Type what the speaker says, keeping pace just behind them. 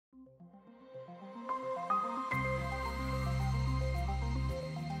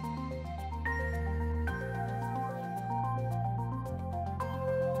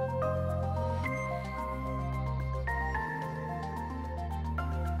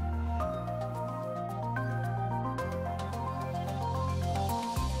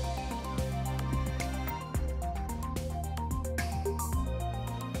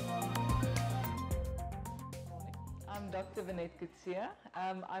Dr. Vanette Kutsia.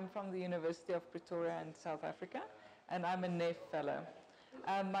 I'm from the University of Pretoria in South Africa, and I'm a NEF Fellow.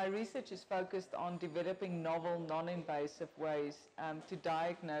 My research is focused on developing novel, non-invasive ways to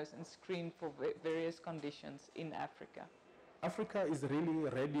diagnose and screen for various conditions in Africa. Africa is really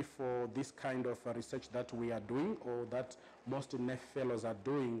ready for this kind of research that we are doing, or that most NEF fellows are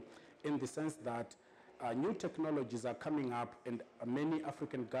doing, in the sense that new technologies are coming up, and many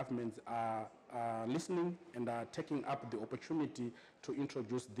African governments are listening and are taking up the opportunity to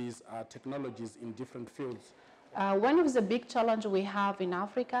introduce these technologies in different fields. One of the big challenges we have in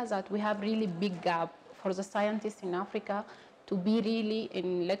Africa is that we have really big gap for the scientists in Africa to be really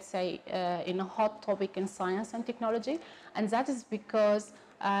in, let's say, in a hot topic in science and technology. And that is because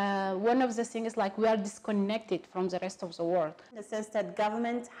one of the things, like, we are disconnected from the rest of the world. In the sense that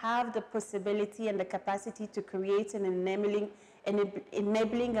governments have the possibility and the capacity to create an enabling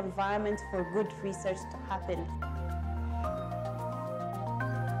environment for good research to happen.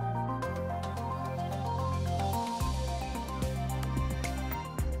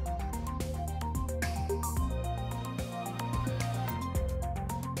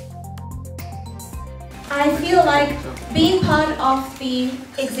 I feel like being part of the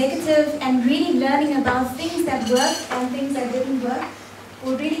executive and really learning about things that worked and things that didn't work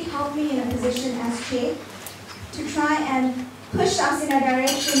will really help me in a position as chair to try and push us in a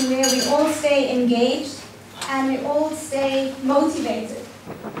direction where we all stay engaged and we all stay motivated.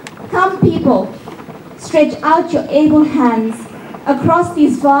 Come people, stretch out your able hands across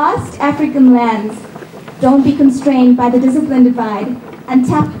these vast African lands. Don't be constrained by the discipline divide and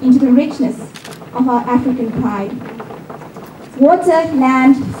tap into the richness of our African pride. Water,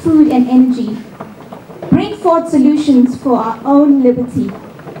 land, food and energy. Bring forth solutions for our own liberty,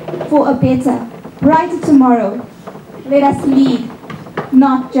 for a better, brighter tomorrow. Let us lead,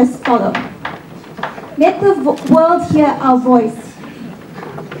 not just follow. Let the world hear our voice.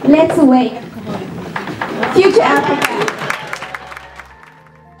 Let's awake. Future Africa.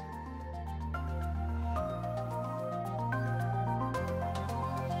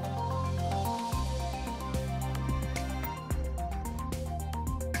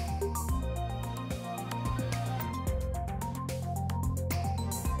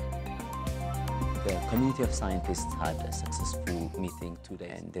 The Community of Scientists had a successful meeting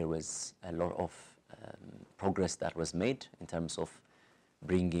today, and there was a lot of progress that was made in terms of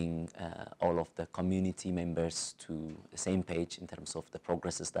bringing all of the community members to the same page in terms of the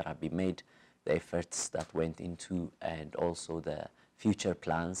progresses that have been made, the efforts that went into, and also the future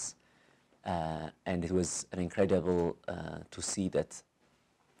plans. And it was an incredible to see that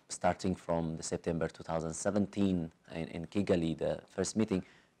starting from the September 2017 in Kigali, the first meeting,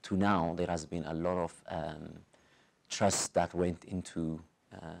 to now, there has been a lot of trust that went into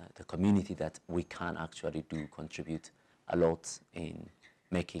the community that we can actually contribute a lot in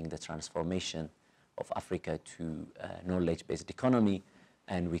making the transformation of Africa to a knowledge-based economy,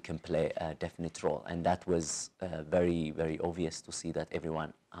 and we can play a definite role. And that was very, very obvious to see that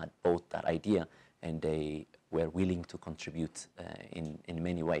everyone had bought that idea, and they were willing to contribute in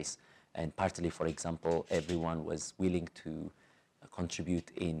many ways. And partly, for example, everyone was willing to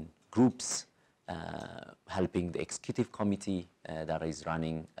contribute in groups, helping the executive committee that is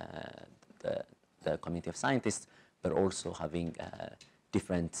running the Community of Scientists, but also having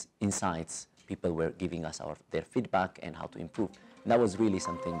different insights. People were giving us their feedback and how to improve. And that was really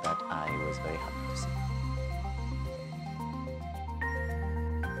something that I was very happy to see.